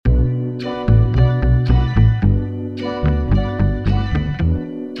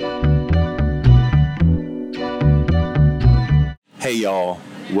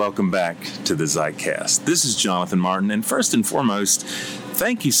Welcome back to the Zeitcast. This is Jonathan Martin, and first and foremost,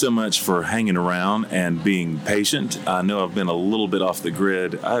 thank you so much for hanging around and being patient. I know I've been a little bit off the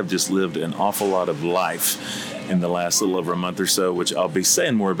grid. I've just lived an awful lot of life in the last little over a month or so, which I'll be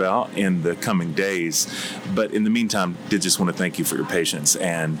saying more about in the coming days. But in the meantime, did just want to thank you for your patience,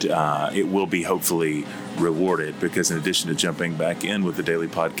 and it will be hopefully rewarded, because in addition to jumping back in with the daily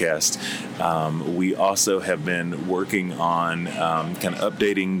podcast, we also have been working on kind of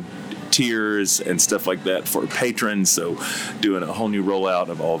updating tiers and stuff like that for patrons. So doing a whole new rollout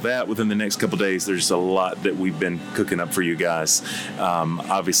of all that within the next couple of days. There's just a lot that we've been cooking up for you guys.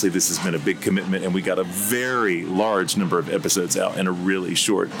 Obviously, this has been a big commitment, and we got a very large number of episodes out in a really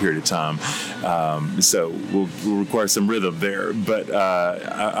short period of time. So we'll require some rhythm there, but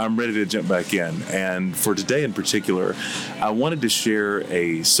I'm ready to jump back in. And for today in particular, I wanted to share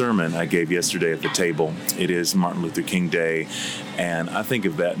a sermon I gave yesterday at the table. It is Martin Luther King Day, and I think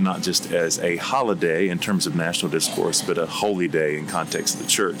of that not just as a holiday in terms of national discourse, but a holy day in context of the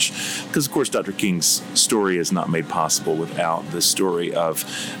church. Because, of course, Dr. King's story is not made possible without the story of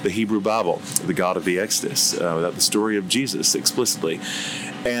the Hebrew Bible, the God of the Exodus, without the story of Jesus explicitly.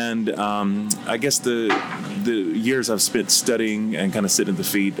 And I guess the years I've spent studying and kind of sitting at the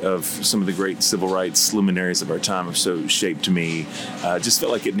feet of some of the great civil rights luminaries of our time have so shaped me. Just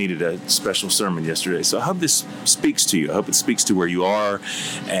felt like it needed a special sermon yesterday. So I hope this speaks to you. I hope it speaks to where you are.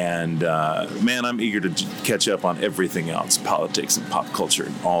 And man, I'm eager to catch up on everything else, politics and pop culture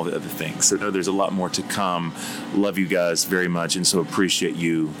and all the other things. So I know there's a lot more to come. Love you guys very much, and so appreciate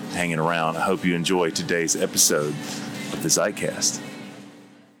you hanging around. I hope you enjoy today's episode of the Zeitcast.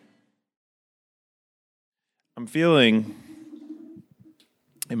 I'm feeling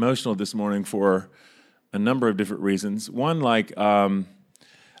emotional this morning for a number of different reasons. One,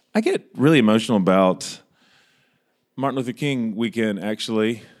 I get really emotional about Martin Luther King weekend,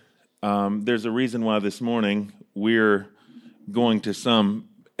 actually. There's a reason why this morning we're going to some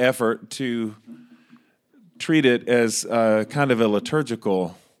effort to treat it as kind of a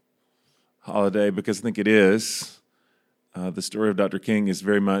liturgical holiday, because I think it is. The story of Dr. King is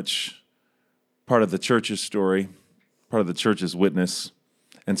very much part of the church's story, part of the church's witness.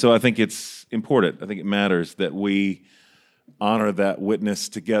 And so I think it's important. I think it matters that we honor that witness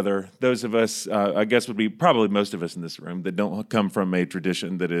together. Those of us, I guess would be probably most of us in this room, that don't come from a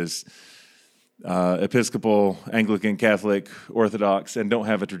tradition that is Episcopal, Anglican, Catholic, Orthodox, and don't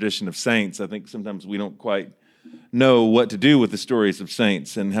have a tradition of saints. I think sometimes we don't quite know what to do with the stories of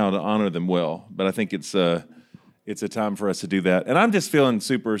saints and how to honor them well. But I think it's a time for us to do that. And I'm just feeling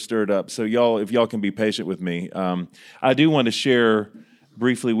super stirred up. So if y'all can be patient with me. I do want to share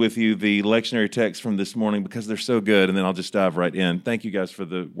briefly with you the lectionary text from this morning, because they're so good, and then I'll just dive right in. Thank you guys for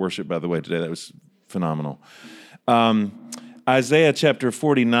the worship, by the way, today. That was phenomenal. Isaiah chapter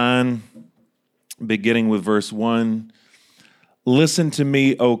 49, beginning with verse 1. Listen to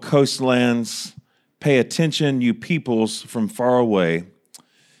me, O coastlands. Pay attention, you peoples from far away.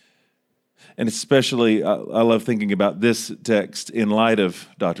 And especially, I love thinking about this text in light of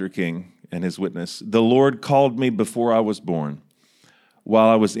Dr. King and his witness. The Lord called me before I was born. While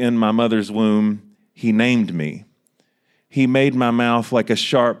I was in my mother's womb, he named me. He made my mouth like a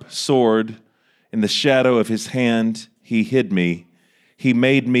sharp sword. In the shadow of his hand, he hid me. He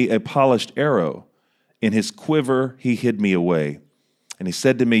made me a polished arrow. In his quiver, he hid me away. And he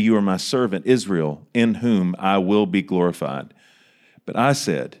said to me, you are my servant, Israel, in whom I will be glorified. But I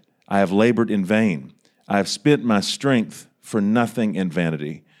said, I have labored in vain. I have spent my strength for nothing in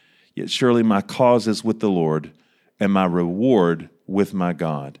vanity. Yet surely my cause is with the Lord, and my reward with my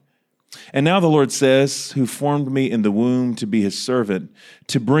God. And now the Lord says, who formed me in the womb to be his servant,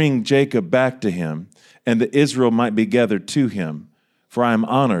 to bring Jacob back to him, and that Israel might be gathered to him. For I am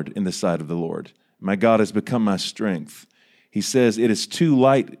honored in the sight of the Lord. My God has become my strength. He says, is it too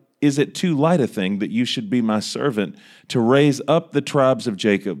light a thing that you should be my servant, to raise up the tribes of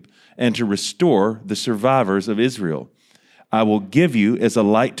Jacob and to restore the survivors of Israel? I will give you as a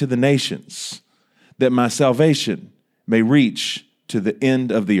light to the nations, that my salvation may reach to the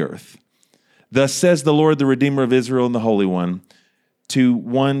end of the earth. Thus says the Lord, the Redeemer of Israel and the Holy One, to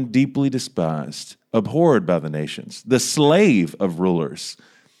one deeply despised, abhorred by the nations, the slave of rulers.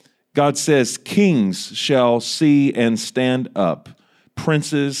 God says, kings shall see and stand up.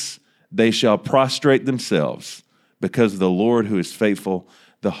 Princes, they shall prostrate themselves, because of the Lord who is faithful,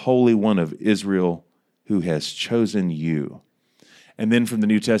 the Holy One of Israel, who has chosen you. And then from the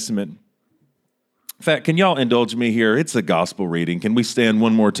New Testament, in fact, can y'all indulge me here? It's a gospel reading. Can we stand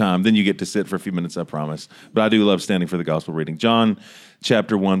one more time? Then you get to sit for a few minutes, I promise. But I do love standing for the gospel reading. John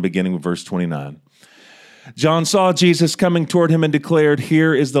chapter 1, beginning with verse 29. John saw Jesus coming toward him and declared,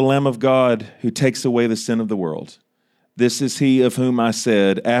 "Here is the Lamb of God who takes away the sin of the world. This is he of whom I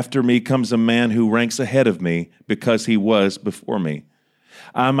said, 'After me comes a man who ranks ahead of me because he was before me.'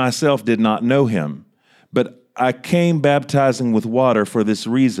 I myself did not know him, but I came baptizing with water for this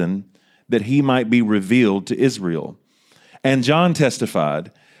reason, that he might be revealed to Israel." And John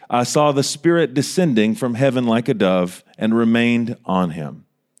testified, "I saw the Spirit descending from heaven like a dove and remained on him."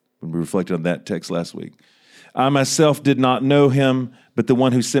 We reflected on that text last week. "I myself did not know him, but the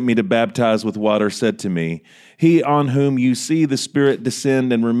one who sent me to baptize with water said to me, 'He on whom you see the Spirit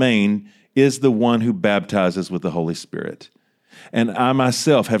descend and remain is the one who baptizes with the Holy Spirit.' And I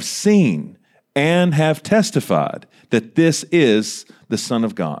myself have seen and have testified that this is the Son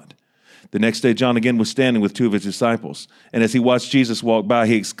of God." The next day, John again was standing with two of his disciples. And as he watched Jesus walk by,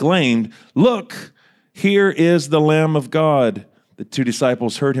 he exclaimed, "Look, here is the Lamb of God." The two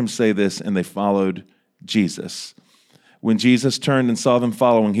disciples heard him say this, and they followed Jesus. When Jesus turned and saw them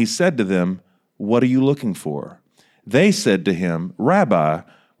following, he said to them, "What are you looking for?" They said to him, "Rabbi,"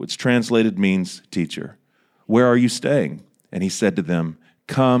 which translated means teacher, "where are you staying?" And he said to them,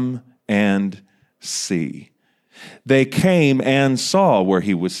 "Come and see." They came and saw where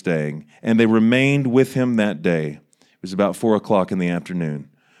he was staying, and they remained with him that day. It was about 4:00 in the afternoon.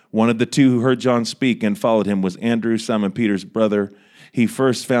 One of the two who heard John speak and followed him was Andrew, Simon Peter's brother. He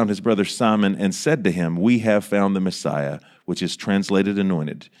first found his brother Simon and said to him, "We have found the Messiah," which is translated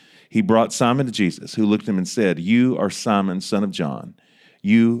anointed. He brought Simon to Jesus, who looked at him and said, "You are Simon, son of John.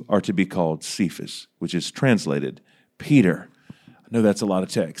 You are to be called Cephas," which is translated Peter. I know that's a lot of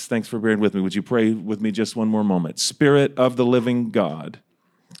text. Thanks for bearing with me. Would you pray with me just one more moment? Spirit of the living God,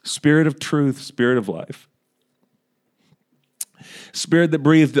 Spirit of truth, Spirit of life, Spirit that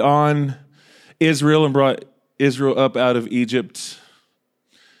breathed on Israel and brought Israel up out of Egypt,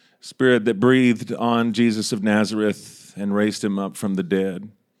 Spirit that breathed on Jesus of Nazareth and raised him up from the dead,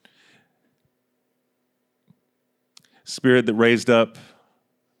 Spirit that raised up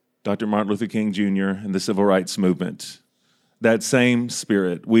Dr. Martin Luther King Jr. and the Civil Rights Movement. That same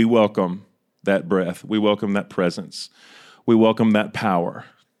Spirit, we welcome that breath. We welcome that presence. We welcome that power.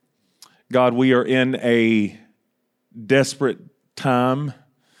 God, we are in a desperate time,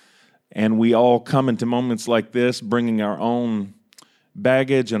 and we all come into moments like this bringing our own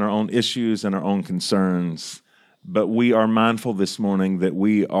baggage and our own issues and our own concerns. But we are mindful this morning that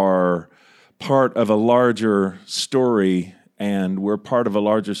we are part of a larger story, and we're part of a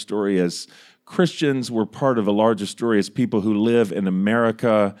larger story as Christians. We're part of a larger story as people who live in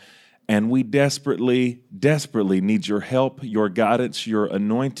America, and we desperately, desperately need your help, your guidance, your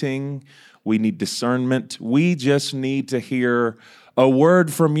anointing. We need discernment. We just need to hear a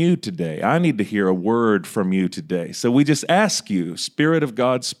word from you today. I need to hear a word from you today. So we just ask you, Spirit of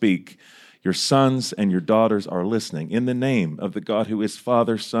God, speak. Your sons and your daughters are listening. In the name of the God who is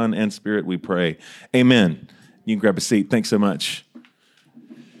Father, Son, and Spirit, we pray. Amen. You can grab a seat. Thanks so much.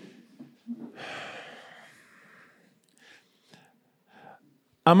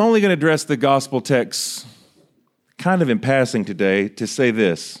 I'm only going to address the gospel text kind of in passing today to say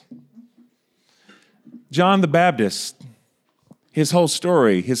this. John the Baptist, his whole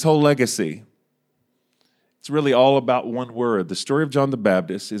story, his whole legacy, it's really all about one word. The story of John the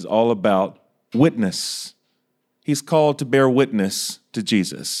Baptist is all about witness. He's called to bear witness to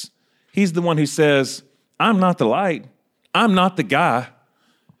Jesus. He's the one who says, "I'm not the light. I'm not the guy."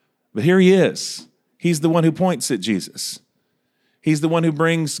 But here he is. He's the one who points at Jesus. He's the one who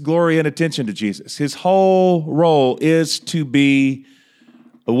brings glory and attention to Jesus. His whole role is to be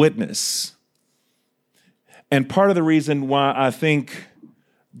a witness. And part of the reason why I think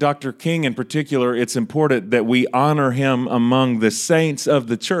Dr. King in particular, it's important that we honor him among the saints of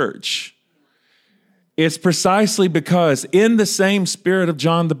the church. It's precisely because in the same spirit of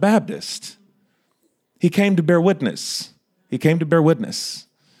John the Baptist, he came to bear witness. He came to bear witness.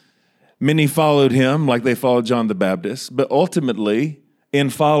 Many followed him like they followed John the Baptist, but ultimately, in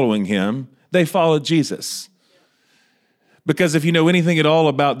following him, they followed Jesus. Because if you know anything at all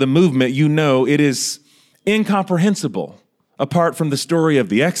about the movement, you know it is incomprehensible apart from the story of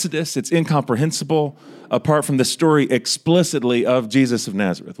the Exodus. It's incomprehensible apart from the story explicitly of Jesus of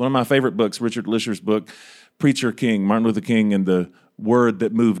Nazareth. One of my favorite books, Richard Lisher's book, Preacher King, Martin Luther King and the Word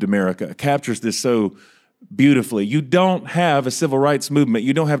That Moved America, captures this so beautifully. You don't have a civil rights movement.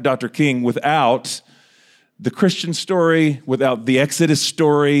 You don't have Dr. King without the Christian story, without the Exodus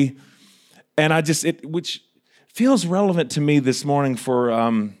story. And which feels relevant to me this morning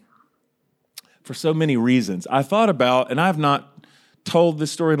for so many reasons. I thought about, and I've not told this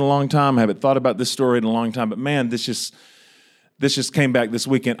story in a long time. I haven't thought about this story in a long time, but man, this just came back this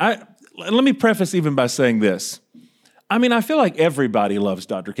weekend. let me preface even by saying this. I mean, I feel like everybody loves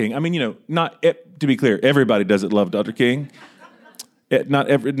Dr. King. I mean, to be clear, everybody doesn't love Dr. King.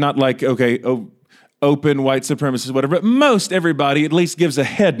 Not like, okay, open white supremacists, whatever. But most everybody at least gives a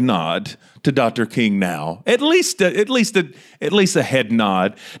head nod to Dr. King now. At least a head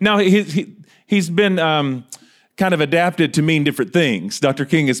nod. Now he's been kind of adapted to mean different things. Dr.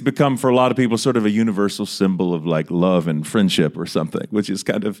 King has become for a lot of people sort of a universal symbol of like love and friendship or something, which is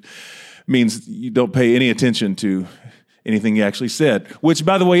kind of means you don't pay any attention to anything he actually said, which,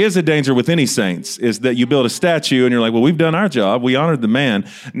 by the way, is a danger with any saints, is that you build a statue and you're like, well, we've done our job. We honored the man.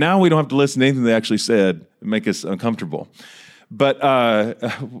 Now we don't have to listen to anything they actually said and make us uncomfortable. But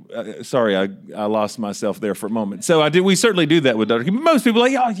sorry, I lost myself there for a moment. So we certainly do that with Dr. King. Most people are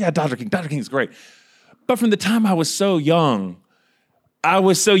like, oh, yeah, Dr. King's great. But from the time I was so young, I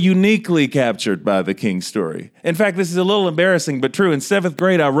was so uniquely captured by the King story. In fact, this is a little embarrassing, but true. In 7th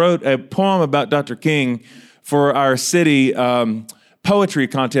grade, I wrote a poem about Dr. King for our city poetry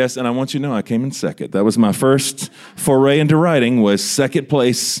contest, and I want you to know I came in second. That was my first foray into writing, was second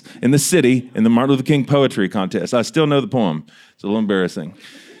place in the city in the Martin Luther King poetry contest. I still know the poem. It's a little embarrassing.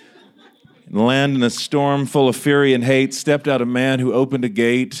 Land in a storm full of fury and hate, stepped out a man who opened a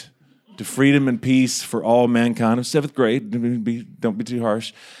gate to freedom and peace for all mankind. It was 7th grade. Don't be too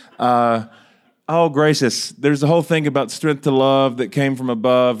harsh. Oh, gracious. There's the whole thing about strength to love that came from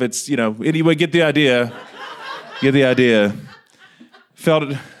above. It's, anyway, get the idea. Get the idea.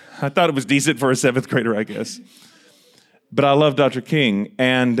 I thought it was decent for a 7th grader, I guess. But I love Dr. King.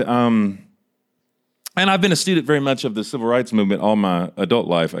 And I've been a student very much of the civil rights movement all my adult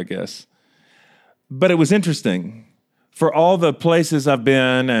life, I guess. But it was interesting. For all the places I've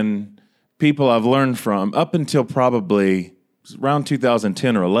been and people I've learned from, up until probably around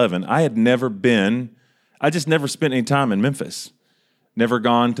 2010 or 11, I just never spent any time in Memphis. Never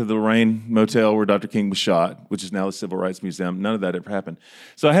gone to the Lorraine Motel where Dr. King was shot, which is now the Civil Rights Museum. None of that ever happened.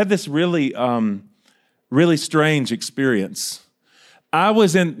 So I had this really, really strange experience. Now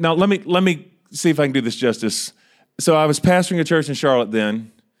let me see if I can do this justice. So I was pastoring a church in Charlotte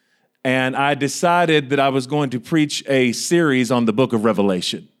then, and I decided that I was going to preach a series on the book of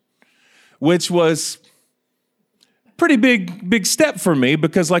Revelation, which was pretty big step for me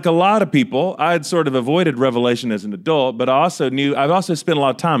because, like a lot of people, I had sort of avoided Revelation as an adult, but I've also spent a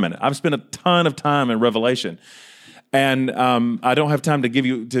lot of time in it. I've spent a ton of time in Revelation. And I don't have time to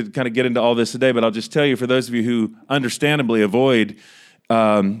kind of get into all this today, but I'll just tell you, for those of you who understandably avoid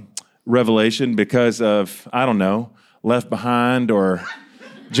Revelation because of, I don't know, Left Behind or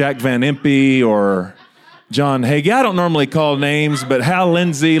Jack Van Impe or John Hagee. I don't normally call names, but Hal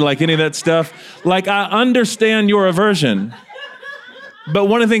Lindsey, like any of that stuff. Like, I understand your aversion. But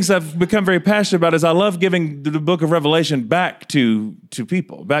one of the things I've become very passionate about is I love giving the book of Revelation back to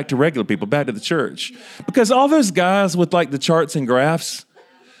people, back to regular people, back to the church. Because all those guys with like the charts and graphs,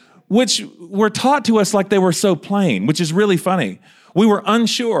 which were taught to us like they were so plain, which is really funny. We were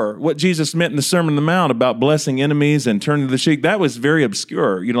unsure what Jesus meant in the Sermon on the Mount about blessing enemies and turning the cheek. That was very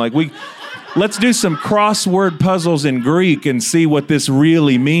obscure. Let's do some crossword puzzles in Greek and see what this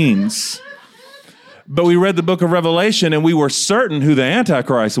really means. But we read the book of Revelation and we were certain who the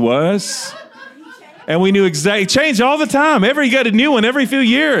Antichrist was. And we knew exactly, it changed all the time. You got a new one every few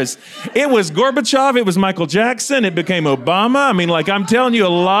years. It was Gorbachev, it was Michael Jackson, it became Obama. I mean, like, I'm telling you, a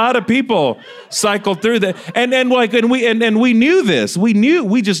lot of people cycled through that. And we knew this. We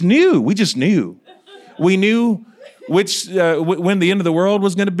just knew. We knew when the end of the world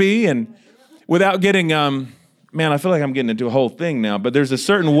was going to be. And without getting, I feel like I'm getting into a whole thing now, but there's a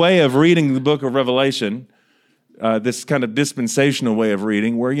certain way of reading the book of Revelation, this kind of dispensational way of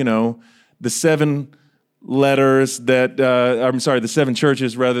reading where, the seven letters the seven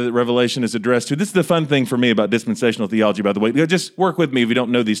churches, rather, that Revelation is addressed to. This is the fun thing for me about dispensational theology, by the way. Just work with me if you don't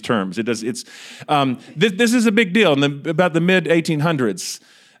know these terms. This is a big deal. About the mid-1800s,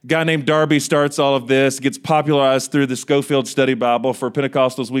 a guy named Darby starts all of this, gets popularized through the Scofield Study Bible. For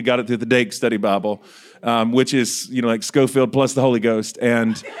Pentecostals, we got it through the Dake Study Bible, which is, like Scofield plus the Holy Ghost.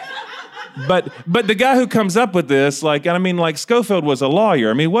 But the guy who comes up with this, Scofield was a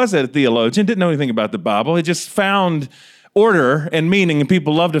lawyer. He was a theologian, didn't know anything about the Bible. He just found order and meaning, and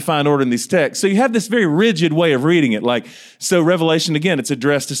people love to find order in these texts. So you have this very rigid way of reading it. So Revelation, again, it's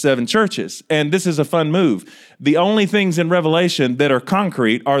addressed to seven churches. And this is a fun move. The only things in Revelation that are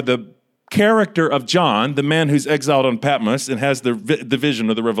concrete are the character of John, the man who's exiled on Patmos and has the vision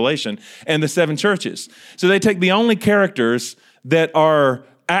of the Revelation, and the seven churches. So they take the only characters that are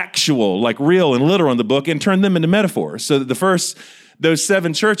actual, like real and literal in the book, and turn them into metaphors. So that those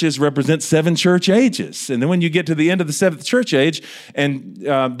 7 churches represent 7 church ages. And then when you get to the end of the 7th church age, and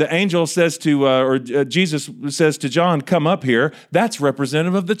the angel says to, Jesus says to John, come up here, that's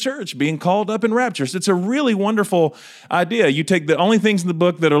representative of the church being called up in rapture. So it's a really wonderful idea. You take the only things in the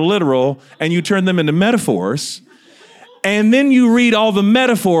book that are literal and you turn them into metaphors, and then you read all the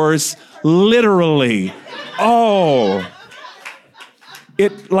metaphors literally. Oh,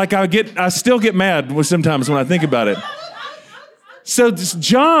 I still get mad sometimes when I think about it. So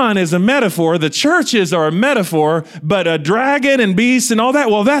John is a metaphor, the churches are a metaphor, but a dragon and beast and all that,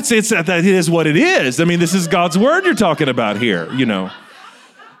 well, that is what it is. I mean, this is God's word you're talking about here, you know.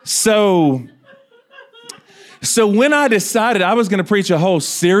 So when I decided I was going to preach a whole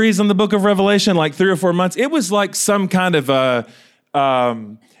series on the book of Revelation, like 3 or 4 months, it was like some kind of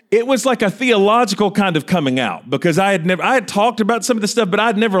it was like a theological kind of coming out, because I had talked about some of this stuff, but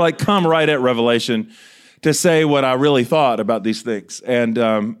I'd never like come right at Revelation to say what I really thought about these things. And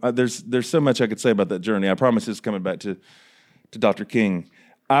there's so much I could say about that journey. I promise it's coming back to Dr. King.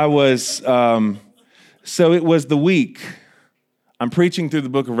 So it was the week I'm preaching through the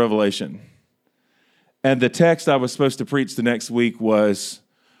book of Revelation. And the text I was supposed to preach the next week was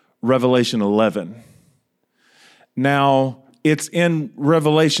Revelation 11. Now, it's in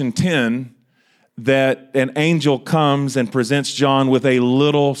Revelation 10 that an angel comes and presents John with a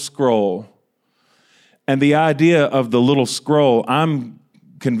little scroll. And the idea of the little scroll, I'm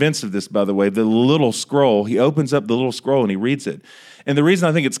convinced of this, by the way, the little scroll, he opens up the little scroll and he reads it. And the reason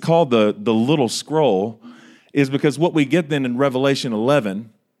I think it's called the little scroll is because what we get then in Revelation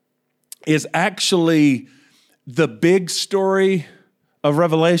 11 is actually the big story of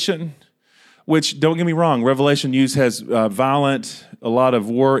Revelation, which, don't get me wrong, Revelation has violent, a lot of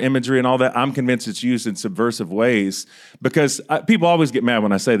war imagery and all that. I'm convinced it's used in subversive ways, because people always get mad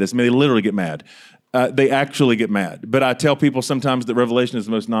when I say this. I mean, they literally get mad. They actually get mad. But I tell people sometimes that Revelation is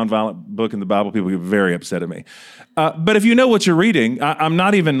the most nonviolent book in the Bible. People get very upset at me. But if you know what you're reading, I'm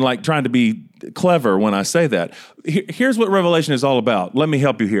not even like trying to be clever when I say that. Here's what Revelation is all about. Let me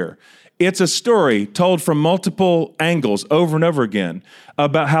help you here. It's a story told from multiple angles over and over again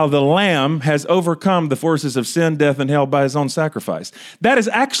about how the Lamb has overcome the forces of sin, death, and hell by his own sacrifice. That is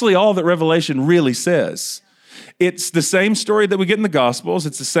actually all that Revelation really says. It's the same story that we get in the Gospels.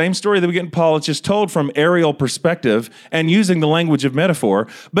 It's the same story that we get in Paul. It's just told from aerial perspective and using the language of metaphor,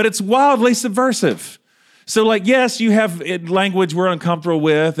 but it's wildly subversive. So like, yes, you have language we're uncomfortable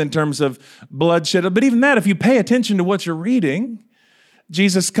with in terms of bloodshed, but even that, if you pay attention to what you're reading,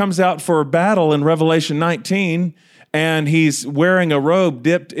 Jesus comes out for a battle in Revelation 19, and he's wearing a robe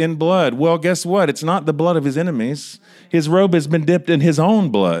dipped in blood. Well, guess what? It's not the blood of his enemies. His robe has been dipped in his own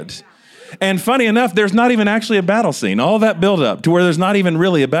blood. And funny enough, there's not even actually a battle scene. All that buildup to where there's not even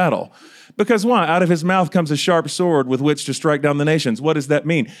really a battle. Because why? Out of his mouth comes a sharp sword with which to strike down the nations. What does that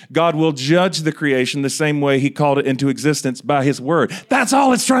mean? God will judge the creation the same way he called it into existence by his word. That's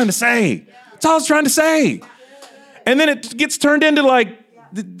all it's trying to say. That's all it's trying to say. And then it gets turned into like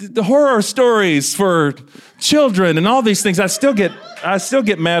the horror stories for children and all these things. I still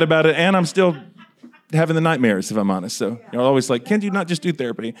get mad about it, and I'm still having the nightmares, if I'm honest. So you're always like, can you not just do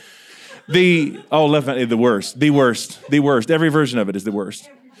therapy? The worst. Every version of it is the worst.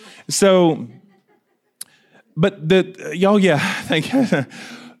 So, but thank you.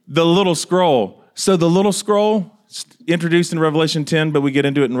 The little scroll. So the little scroll introduced in Revelation 10, but we get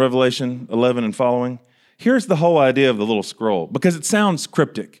into it in Revelation 11 and following. Here's the whole idea of the little scroll, because it sounds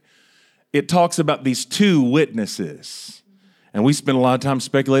cryptic. It talks about these 2 witnesses. And we spend a lot of time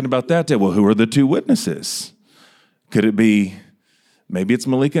speculating about that. Well, who are the 2 witnesses? Could it be, maybe it's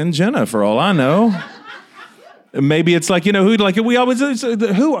Malika and Jenna, for all I know. Maybe it's like, we always,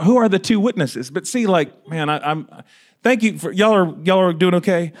 who are the 2 witnesses? But see, like, man, I'm thank you for, y'all are doing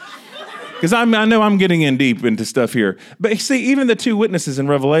okay? Because I know I'm getting in deep into stuff here. But see, even the 2 witnesses in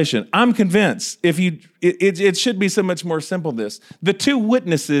Revelation, I'm convinced it should be so much more simple this. The 2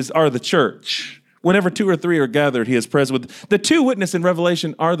 witnesses are the church. Whenever 2 or 3 are gathered, he is present with. The 2 witnesses in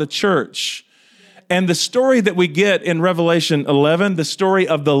Revelation are the church. And the story that we get in Revelation 11, the story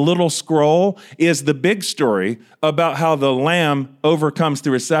of the little scroll, is the big story about how the Lamb overcomes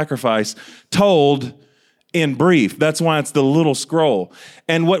through his sacrifice, told in brief. That's why it's the little scroll.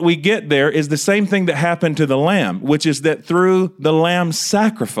 And what we get there is the same thing that happened to the Lamb, which is that through the Lamb's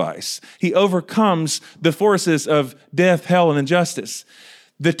sacrifice, he overcomes the forces of death, hell, and injustice.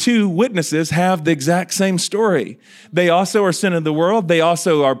 The 2 witnesses have the exact same story. They also are sent in the world. They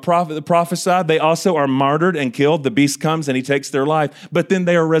also are prophesied. They also are martyred and killed. The beast comes and he takes their life, but then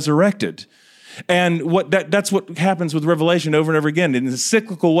they are resurrected. And that's what happens with Revelation over and over again. In a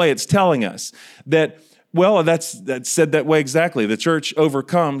cyclical way, it's telling us that Well, that's said that way exactly. The church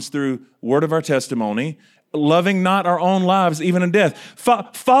overcomes through word of our testimony, loving not our own lives, even in death.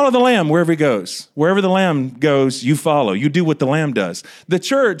 Follow the Lamb wherever he goes. Wherever the Lamb goes, you follow. You do what the Lamb does. The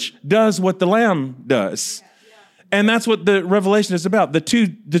church does what the Lamb does. And that's what the Revelation is about. The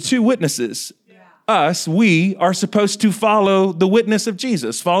two witnesses, us, we are supposed to follow the witness of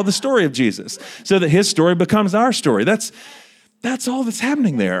Jesus, follow the story of Jesus, so that his story becomes our story. That's all that's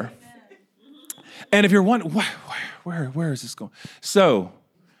happening there. And if you're wondering, where is this going? So,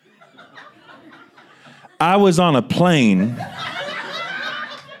 I was on a plane.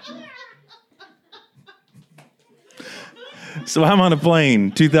 So I'm on a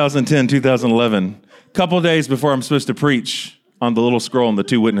plane, 2010, 2011, a couple of days before I'm supposed to preach on the little scroll and the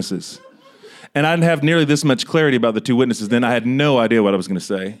two witnesses. And I didn't have nearly this much clarity about the two witnesses then. I had no idea what I was going to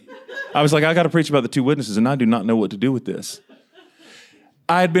say. I was like, I got to preach about the two witnesses, and I do not know what to do with this.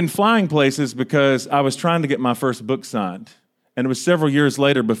 I had been flying places because I was trying to get my first book signed. And it was several years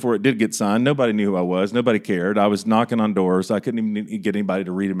later before it did get signed. Nobody knew who I was. Nobody cared. I was knocking on doors. I couldn't even get anybody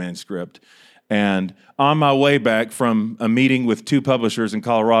to read a manuscript. And on my way back from a meeting with two publishers in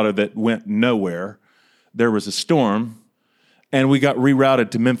Colorado that went nowhere, there was a storm, and we got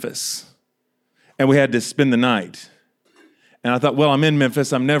rerouted to Memphis. And we had to spend the night. And I thought, well, I'm in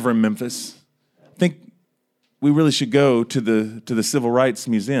Memphis. I'm never in Memphis. I think we really should go to the Civil Rights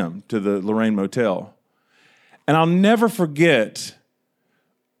Museum, to the Lorraine Motel. And I'll never forget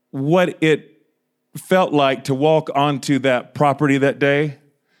what it felt like to walk onto that property that day.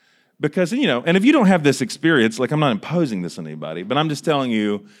 Because, and if you don't have this experience, like I'm not imposing this on anybody, but I'm just telling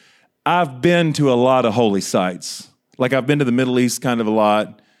you, I've been to a lot of holy sites. Like I've been to the Middle East kind of a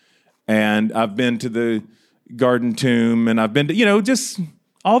lot. And I've been to the Garden Tomb, and I've been to, just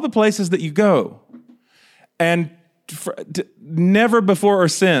all the places that you go. And never before or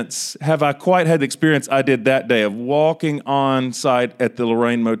since have I quite had the experience I did that day of walking on site at the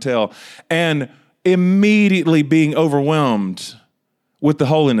Lorraine Motel and immediately being overwhelmed with the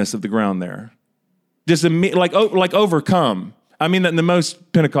holiness of the ground there. Just like overcome. I mean that in the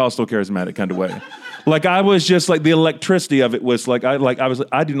most Pentecostal charismatic kind of way. Like I was just like the electricity of it was like I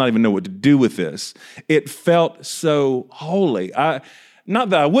did not even know what to do with this. It felt so holy. Not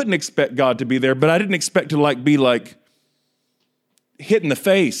that I wouldn't expect God to be there, but I didn't expect to be hit in the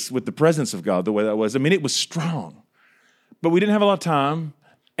face with the presence of God the way that was. I mean, it was strong. But we didn't have a lot of time,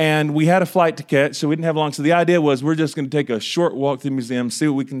 and we had a flight to catch, so we didn't have long. So the idea was we're just going to take a short walk to the museum, see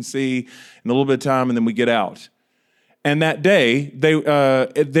what we can see in a little bit of time, and then we get out. And that day,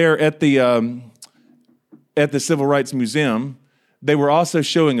 there at the Civil Rights Museum, they were also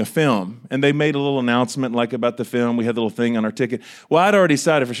showing a film, and they made a little announcement about the film. We had a little thing on our ticket. Well, I'd already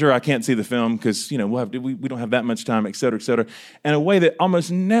decided for sure I can't see the film because, we don't have that much time, et cetera, et cetera. And a way that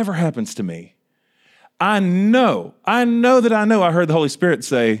almost never happens to me. I know I heard the Holy Spirit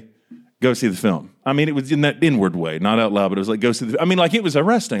say, go see the film. I mean, it was in that inward way, not out loud, but it was like, go see the film. I mean, it was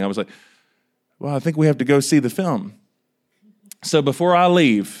arresting. I was like, well, I think we have to go see the film. So before I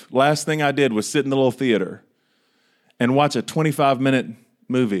leave, last thing I did was sit in the little theater and watch a 25-minute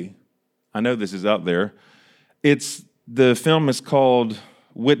movie. I know this is out there. The film is called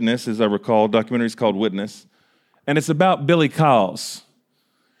Witness, as I recall. Documentary is called Witness. And it's about Billy Kyles.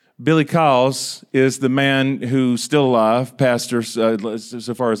 Billy Kyles is the man who's still alive, pastors,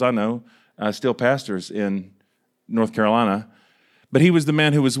 so far as I know, still pastors in North Carolina. But he was the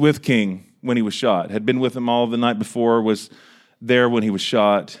man who was with King when he was shot, had been with him all the night before, was there when he was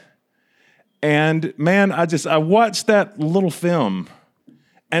shot. And man, I watched that little film,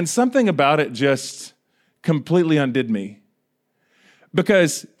 and something about it just completely undid me.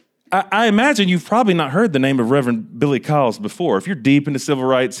 Because I imagine you've probably not heard the name of Reverend Billy Kyles before. If you're deep into civil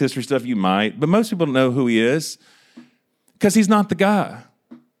rights history stuff, you might, but most people don't know who he is because he's not the guy.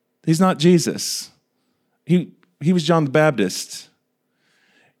 He's not Jesus. He was John the Baptist.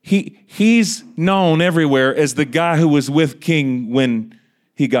 He's known everywhere as the guy who was with King when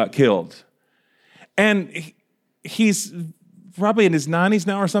he got killed. And he's probably in his 90s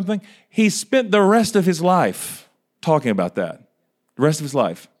now or something. He spent the rest of his life talking about that. The rest of his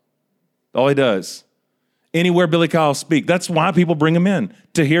life. All he does. Anywhere Billy Kyles speaks. That's why people bring him in,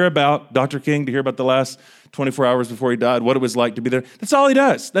 to hear about Dr. King, to hear about the last 24 hours before he died, what it was like to be there. That's all he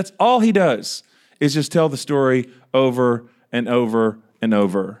does. That's all he does, is just tell the story over and over and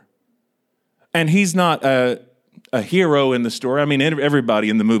over. And he's not a hero in the story. I mean, everybody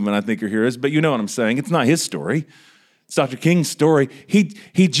in the movement, I think, are heroes, but you know what I'm saying. It's not his story. It's Dr. King's story.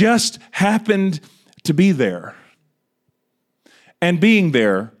 He just happened to be there. And being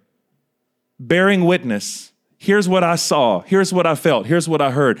there, bearing witness, here's what I saw, here's what I felt, here's what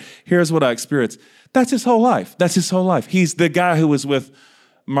I heard, here's what I experienced. That's his whole life. That's his whole life. He's the guy who was with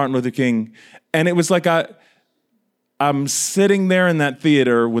Martin Luther King. And it was like I'm sitting there in that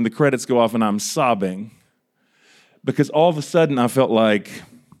theater when the credits go off and I'm sobbing because all of a sudden I felt like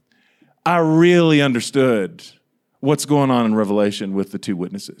I really understood what's going on in Revelation with the two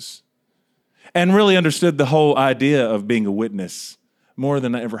witnesses and really understood the whole idea of being a witness more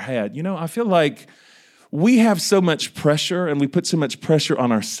than I ever had. You know, I feel like we have so much pressure and we put so much pressure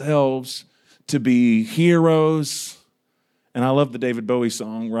on ourselves to be heroes. And I love the David Bowie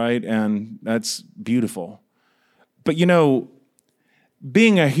song, right? And that's beautiful. But you know,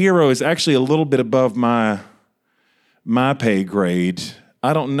 being a hero is actually a little bit above my pay grade.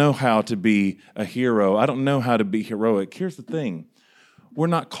 I don't know how to be a hero. I don't know how to be heroic. Here's the thing. We're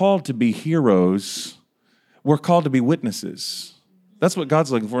not called to be heroes. We're called to be witnesses. That's what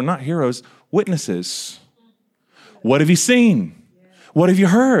God's looking for. Not heroes, witnesses. What have you seen? What have you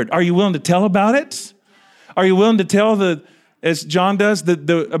heard? Are you willing to tell about it? Are you willing to tell as John does,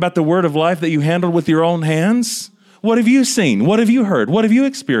 about the word of life that you handled with your own hands? What have you seen? What have you heard? What have you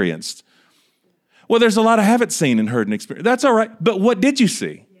experienced? Well, there's a lot I haven't seen and heard and experienced. That's all right. But what did you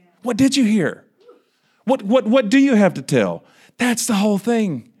see? What did you hear? What do you have to tell? That's the whole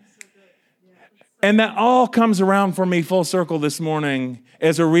thing. And that all comes around for me full circle this morning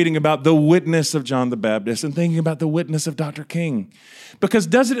as we're reading about the witness of John the Baptist and thinking about the witness of Dr. King. Because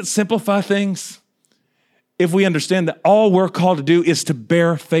doesn't it simplify things if we understand that all we're called to do is to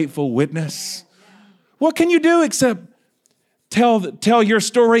bear faithful witness? What can you do except tell your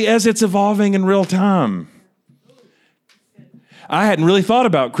story as it's evolving in real time? I hadn't really thought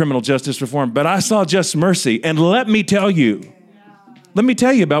about criminal justice reform, but I saw Just Mercy. And let me tell you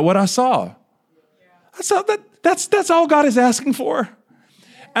about what I saw. I saw that's all God is asking for.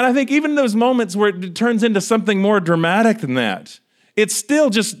 And I think even those moments where it turns into something more dramatic than that, it's still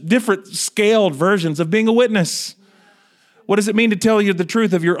just different scaled versions of being a witness. What does it mean to tell you the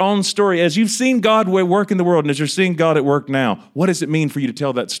truth of your own story? As you've seen God work in the world and as you're seeing God at work now, what does it mean for you to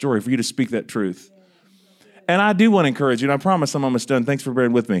tell that story, for you to speak that truth? And I do want to encourage you, and I promise I'm almost done. Thanks for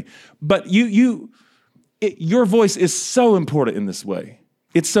bearing with me. But your voice is so important in this way.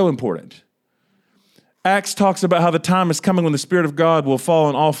 It's so important. Acts talks about how the time is coming when the Spirit of God will fall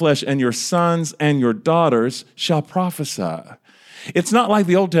on all flesh and your sons and your daughters shall prophesy. It's not like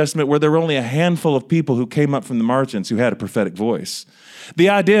the Old Testament where there were only a handful of people who came up from the margins who had a prophetic voice. The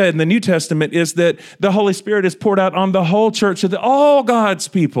idea in the New Testament is that the Holy Spirit is poured out on the whole church so that all God's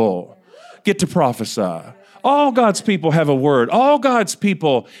people get to prophesy. All God's people have a word. All God's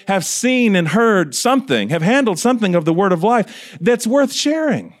people have seen and heard something, have handled something of the word of life that's worth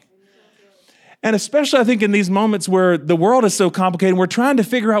sharing. And especially, I think, in these moments where the world is so complicated, we're trying to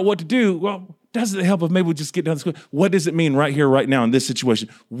figure out what to do. Well, doesn't it help if maybe we just get down to this? What does it mean right here, right now, in this situation?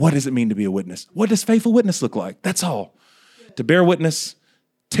 What does it mean to be a witness? What does faithful witness look like? That's all. To bear witness,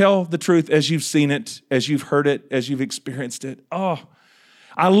 tell the truth as you've seen it, as you've heard it, as you've experienced it. Oh,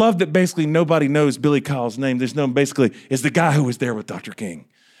 I love that basically nobody knows Billy Kyle's name. There's no basically is the guy who was there with Dr. King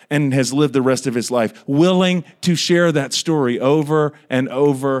and has lived the rest of his life willing to share that story over and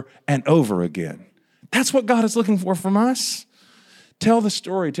over and over again. That's what God is looking for from us. Tell the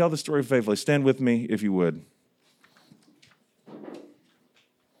story faithfully. Stand with me if you would.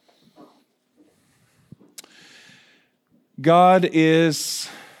 God is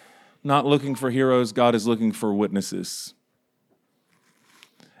not looking for heroes. God is looking for witnesses.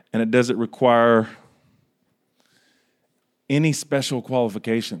 And it doesn't require any special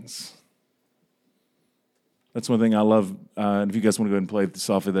qualifications. That's one thing I love. And if you guys want to go ahead and play it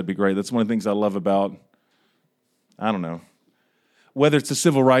softly, that'd be great. That's one of the things I love about, I don't know, whether it's the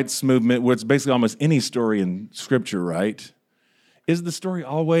civil rights movement, where it's basically almost any story in Scripture, right? Is the story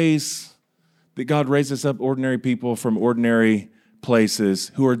always that God raises up ordinary people from ordinary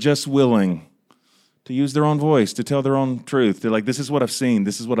places who are just willing to use their own voice, to tell their own truth? They're like, this is what I've seen,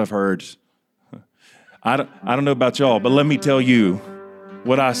 this is what I've heard. I don't know about y'all, but let me tell you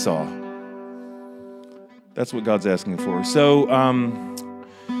what I saw. That's what God's asking for. So,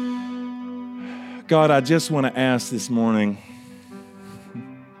 God, I just want to ask this morning,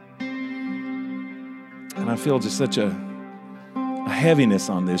 and I feel just such a heaviness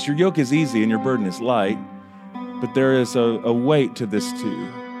on this. Your yoke is easy and your burden is light, but there is a weight to this too.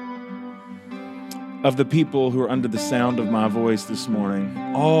 Of the people who are under the sound of my voice this morning,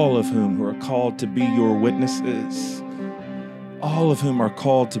 all of whom who are called to be your witnesses, all of whom are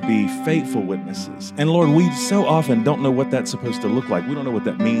called to be faithful witnesses. And Lord, we so often don't know what that's supposed to look like. We don't know what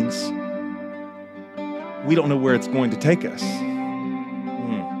that means. We don't know where it's going to take us.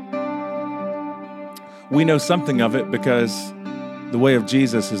 We know something of it because the way of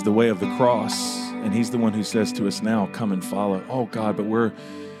Jesus is the way of the cross. And he's the one who says to us now, come and follow. Oh God, but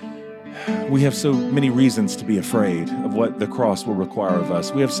we have so many reasons to be afraid of what the cross will require of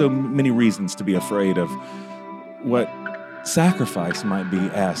us. We have so many reasons to be afraid of what sacrifice might be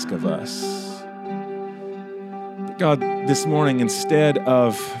asked of us. But God, this morning, instead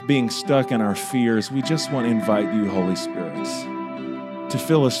of being stuck in our fears, we just want to invite you, Holy Spirit, to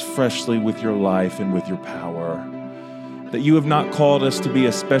fill us freshly with your life and with your power. That you have not called us to be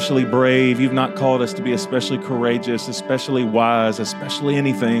especially brave. You've not called us to be especially courageous, especially wise, especially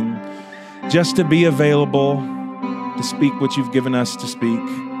anything. Just to be available to speak what you've given us to speak.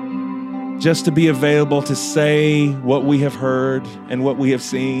 Just to be available to say what we have heard and what we have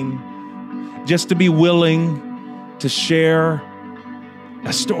seen. Just to be willing to share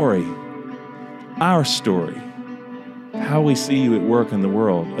a story, our story, how we see you at work in the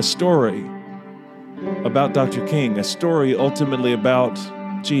world, a story about Dr. King, a story ultimately about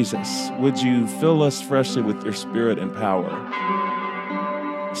Jesus. Would you fill us freshly with your spirit and power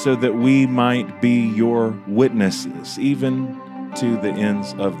so that we might be your witnesses, even to the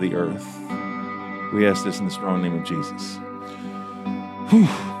ends of the earth? We ask this in the strong name of Jesus. Whew.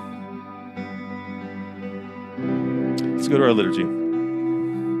 Let's go to our liturgy.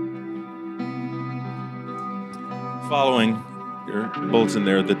 Following your bulletin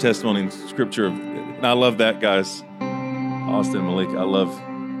there, the testimony and scripture of, and I love that, guys. Austin and Malik, I love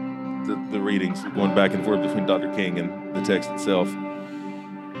the readings going back and forth between Dr. King and the text itself.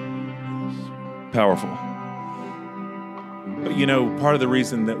 Powerful. But you know, part of the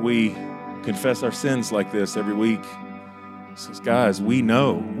reason that we confess our sins like this every week is, guys, we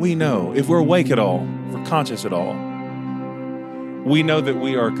know, if we're awake at all, if we're conscious at all, we know that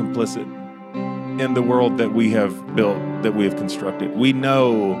we are complicit in the world that we have built, that we have constructed. We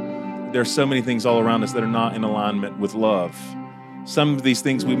know there's so many things all around us that are not in alignment with love. Some of these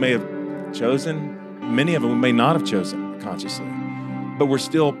things we may have chosen, many of them we may not have chosen consciously, but we're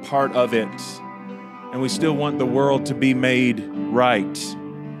still part of it. And we still want the world to be made right.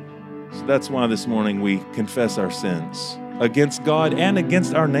 So that's why this morning we confess our sins against God and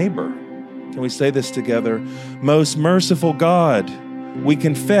against our neighbor. Can we say this together? Most merciful God, we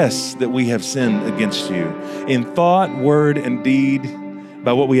confess that we have sinned against you in thought, word, and deed,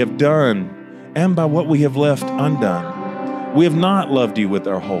 by what we have done and by what we have left undone. We have not loved you with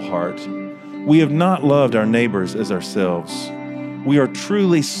our whole heart. We have not loved our neighbors as ourselves. We are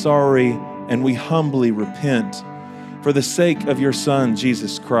truly sorry and we humbly repent. For the sake of your Son,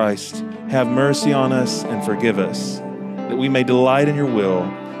 Jesus Christ, have mercy on us and forgive us, that we may delight in your will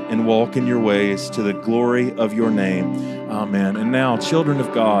and walk in your ways to the glory of your name. Amen. And now, children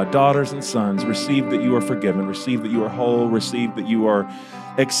of God, daughters and sons, receive that you are forgiven, receive that you are whole, receive that you are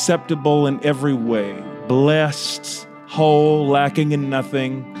acceptable in every way, blessed, whole, lacking in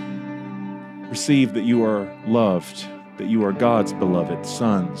nothing. Receive that you are loved, that you are God's beloved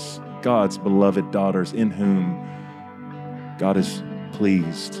sons, God's beloved daughters, in whom God is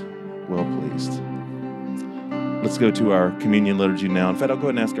pleased, well pleased. Let's go to our communion liturgy now. In fact, I'll go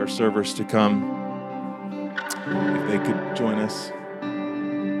ahead and ask our servers to come, if they could join us.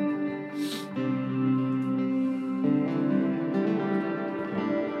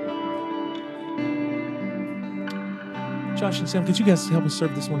 Josh and Sam, could you guys help us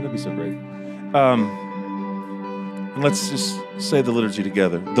serve this one? That'd be so great. And let's just say the liturgy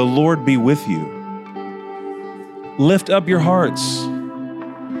together. The Lord be with you. Lift up your hearts.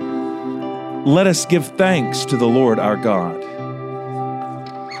 Let us give thanks to the Lord our God.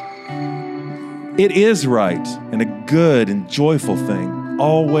 It is right and a good and joyful thing,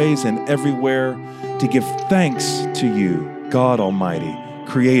 always and everywhere, to give thanks to you, God Almighty,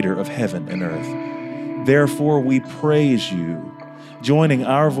 creator of heaven and earth. Therefore, we praise you, joining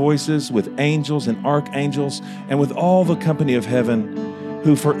our voices with angels and archangels and with all the company of heaven,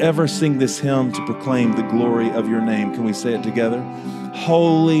 who forever sing this hymn to proclaim the glory of your name. Can we say it together?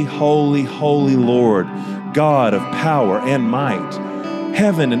 Holy, holy, holy Lord, God of power and might.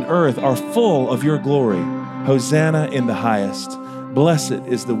 Heaven and earth are full of your glory. Hosanna in the highest. Blessed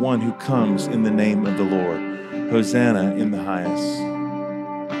is the one who comes in the name of the Lord. Hosanna in the highest.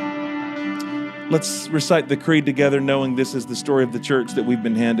 Let's recite the creed together, knowing this is the story of the church that we've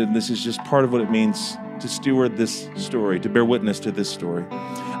been handed, and this is just part of what it means to steward this story, to bear witness to this story.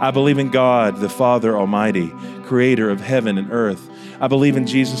 I believe in God, the Father Almighty, creator of heaven and earth. I believe in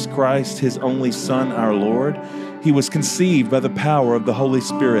Jesus Christ, his only Son, our Lord. He was conceived by the power of the Holy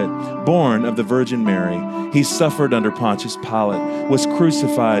Spirit, born of the Virgin Mary. He suffered under Pontius Pilate, was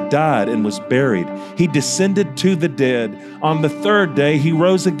crucified, died, and was buried. He descended to the dead. On the third day, he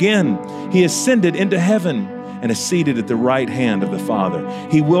rose again. He ascended into heaven and is seated at the right hand of the Father.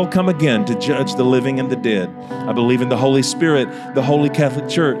 He will come again to judge the living and the dead. I believe in the Holy Spirit, the Holy Catholic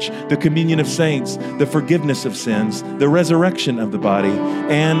Church, the communion of saints, the forgiveness of sins, the resurrection of the body,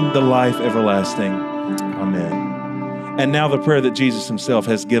 and the life everlasting. Amen. And now the prayer that Jesus himself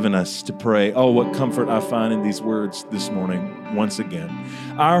has given us to pray. Oh, what comfort I find in these words this morning once again.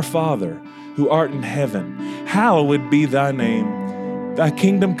 Our Father, who art in heaven, hallowed be thy name. Thy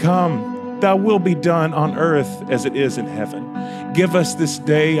kingdom come, thy will be done on earth as it is in heaven. Give us this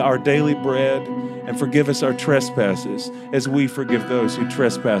day our daily bread, and forgive us our trespasses as we forgive those who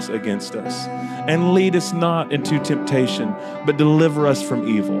trespass against us. And lead us not into temptation, but deliver us from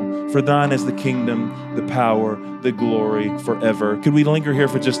evil. For thine is the kingdom, the power, the glory forever. Could we linger here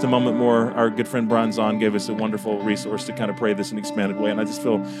for just a moment more? Our good friend Brian Zahn gave us a wonderful resource to kind of pray this in an expanded way. And I just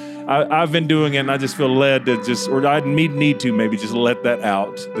feel, I've been doing it, and I just feel led to just, or I need to maybe just let that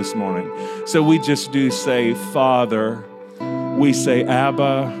out this morning. So we just do say, Father, we say,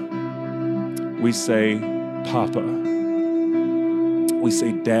 Abba, we say, Papa. We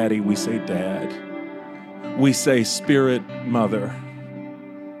say, Daddy. We say, Dad. We say, Spirit, Mother.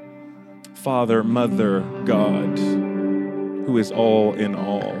 Father, Mother, God, who is all in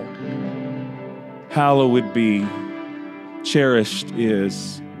all. Hallowed be, cherished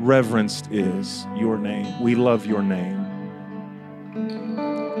is, reverenced is your name. We love your name.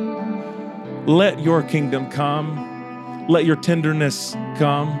 Let your kingdom come. Let your tenderness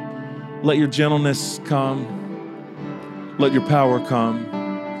come. Let your gentleness come. Let your power come.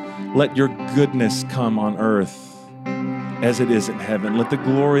 Let your goodness come on earth as it is in heaven. Let the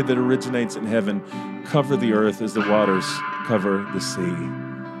glory that originates in heaven cover the earth as the waters cover the sea.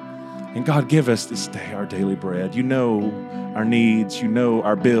 And God, give us this day our daily bread. You know our needs. You know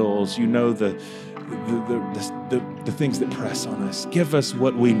our bills. You know the things that press on us. Give us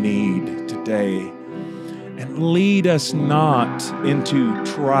what we need today. And lead us not into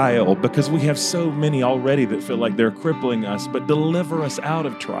trial, because we have so many already that feel like they're crippling us, but deliver us out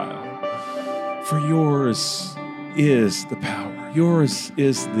of trial. For yours is the power. Yours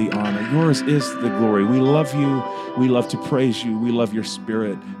is the honor. Yours is the glory. We love you. We love to praise you. We love your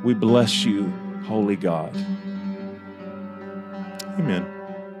Spirit. We bless you, holy God. Amen.